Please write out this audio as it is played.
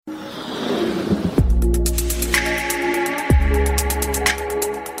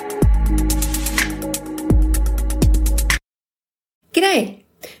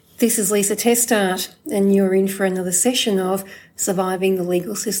This is Lisa Testart, and you're in for another session of Surviving the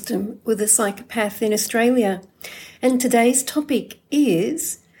Legal System with a Psychopath in Australia. And today's topic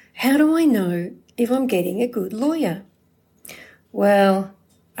is, how do I know if I'm getting a good lawyer? Well,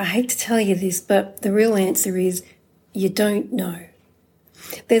 I hate to tell you this, but the real answer is you don't know.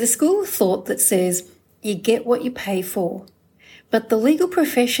 There's a school of thought that says you get what you pay for. But the legal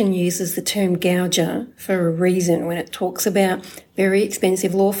profession uses the term gouger for a reason when it talks about very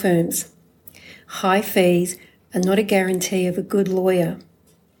expensive law firms. High fees are not a guarantee of a good lawyer.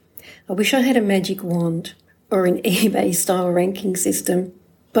 I wish I had a magic wand or an eBay-style ranking system,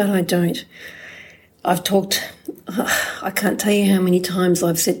 but I don't. I can't tell you how many times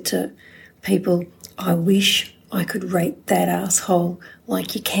I've said to people, I wish I could rate that asshole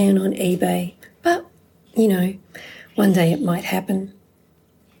like you can on eBay. But, one day it might happen.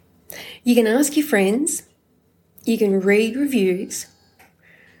 You can ask your friends, you can read reviews,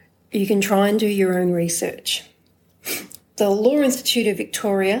 you can try and do your own research. The Law Institute of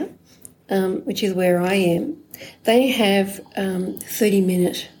Victoria, which is where I am, they have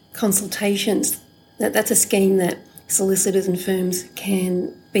 30-minute consultations. That's a scheme that solicitors and firms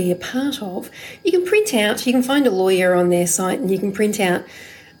can be a part of. You can find a lawyer on their site and you can print out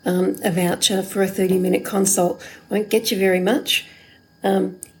a voucher for a 30-minute consult. Won't get you very much.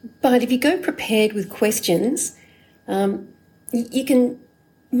 But if you go prepared with questions, you can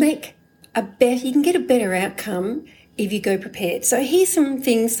get a better outcome if you go prepared. So here's some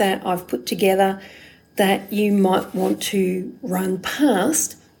things that I've put together that you might want to run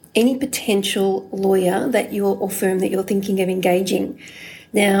past any potential lawyer or firm that you're thinking of engaging.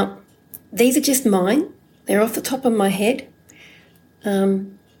 Now, these are just mine. They're off the top of my head.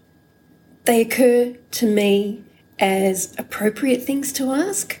 They occur to me as appropriate things to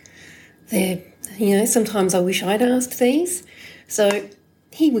ask. Sometimes I wish I'd asked these. So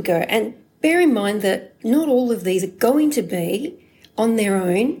here we go. And bear in mind that not all of these are going to be, on their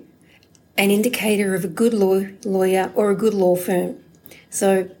own, an indicator of a good lawyer or a good law firm.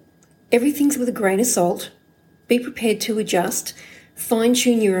 So everything's with a grain of salt. Be prepared to adjust.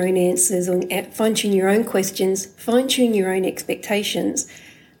 Fine-tune your own answers, or fine-tune your own questions, fine-tune your own expectations.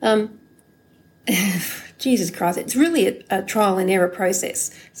 Jesus Christ, it's really a trial and error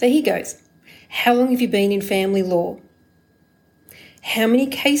process. So here goes. How long have you been in family law? How many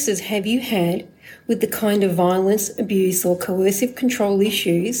cases have you had with the kind of violence, abuse or coercive control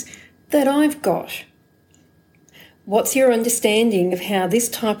issues that I've got? What's your understanding of how this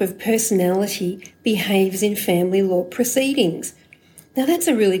type of personality behaves in family law proceedings? Now that's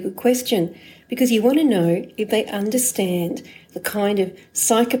a really good question because you want to know if they understand the kind of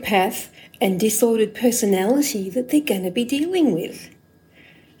psychopath and disordered personality that they're going to be dealing with.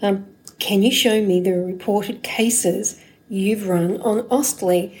 Can you show me the reported cases you've run on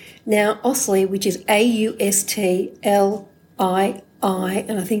Austlii? Now, Austlii, which is AUSTLII,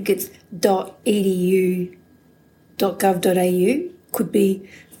 and I think it's .edu.gov.au, could be,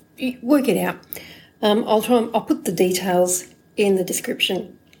 work it out. I'll put the details in the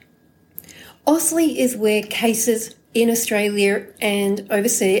description. Austlii is where cases in Australia and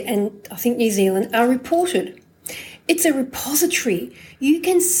overseas, and I think New Zealand, are reported. It's a repository. You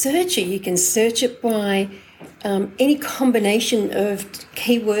can search it. You can search it by any combination of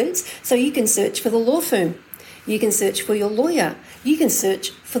keywords. So you can search for the law firm. You can search for your lawyer. You can search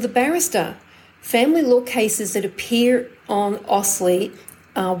for the barrister. Family law cases that appear on Austlii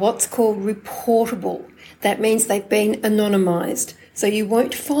are what's called reportable. That means they've been anonymised. So you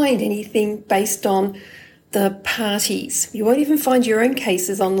won't find anything based on the parties. You won't even find your own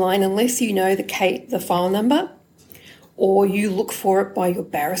cases online unless you know the file number, or you look for it by your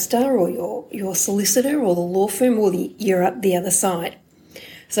barrister or your solicitor or the law firm, or you're up the other side.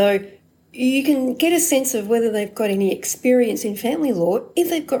 So you can get a sense of whether they've got any experience in family law if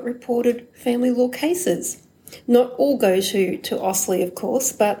they've got reported family law cases. Not all go to Austlii, of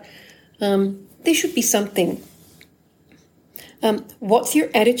course, but there should be something. What's your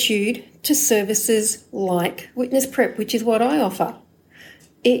attitude to services like witness prep, which is what I offer?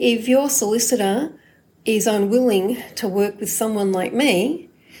 If your solicitor is unwilling to work with someone like me,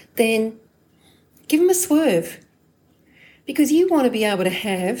 then give them a swerve, because you want to be able to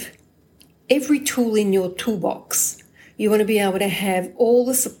have every tool in your toolbox. You want to be able to have all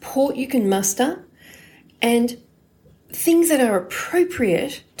the support you can muster and things that are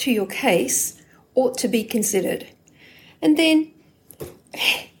appropriate to your case ought to be considered. And then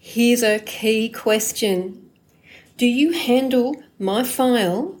here's a key question. Do you handle my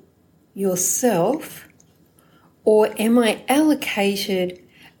file yourself, or am I allocated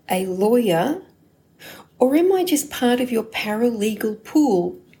a lawyer, or am I just part of your paralegal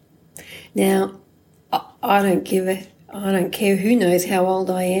pool? Now, I don't care who knows how old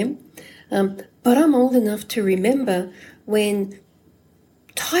I am, but I'm old enough to remember when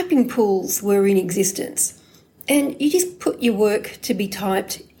typing pools were in existence, and you just put your work to be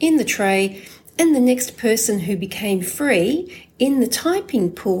typed in the tray, and the next person who became free in the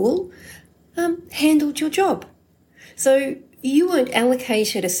typing pool handled your job. So you weren't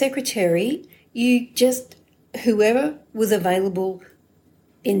allocated a secretary, you just, whoever was available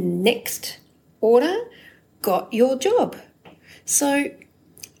in next order got your job. So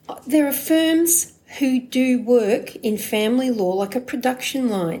there are firms who do work in family law like a production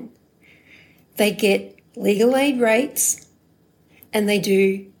line. They get legal aid rates and they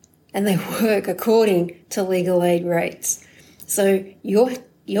work according to legal aid rates. So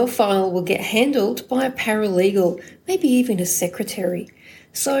your file will get handled by a paralegal, maybe even a secretary.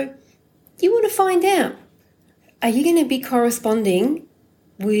 So you want to find out, are you going to be corresponding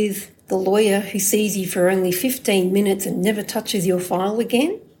with the lawyer who sees you for only 15 minutes and never touches your file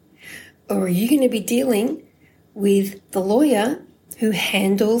again? Or are you going to be dealing with the lawyer who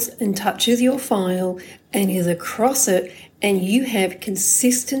handles and touches your file and is across it, and you have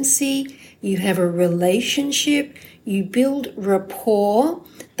consistency, you have a relationship, you build rapport,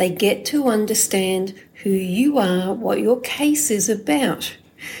 they get to understand who you are, what your case is about.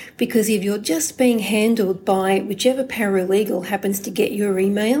 Because if you're just being handled by whichever paralegal happens to get your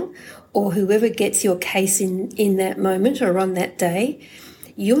email or whoever gets your case in that moment or on that day,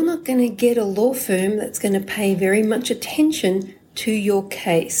 you're not going to get a law firm that's going to pay very much attention to your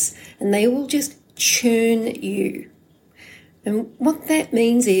case, and they will just churn you. And what that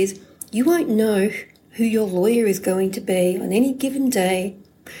means is you won't know who your lawyer is going to be on any given day.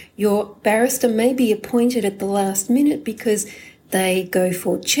 Your barrister may be appointed at the last minute because they go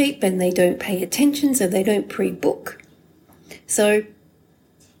for cheap and they don't pay attention, so they don't pre-book. So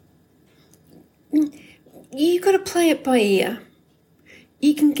you've got to play it by ear.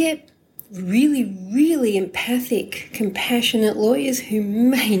 You can get really, really empathic, compassionate lawyers who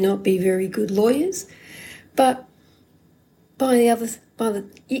may not be very good lawyers, but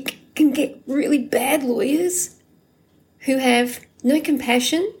you can get really bad lawyers who have no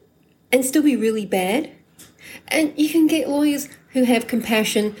compassion and still be really bad. And you can get lawyers who have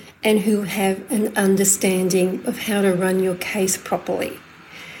compassion and who have an understanding of how to run your case properly.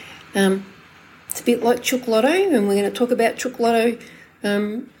 It's a bit like Chook Lotto, and we're going to talk about Chook Lotto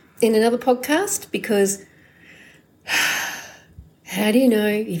in another podcast, because how do you know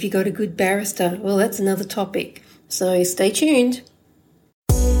if you got a good barrister? Well, that's another topic. So stay tuned.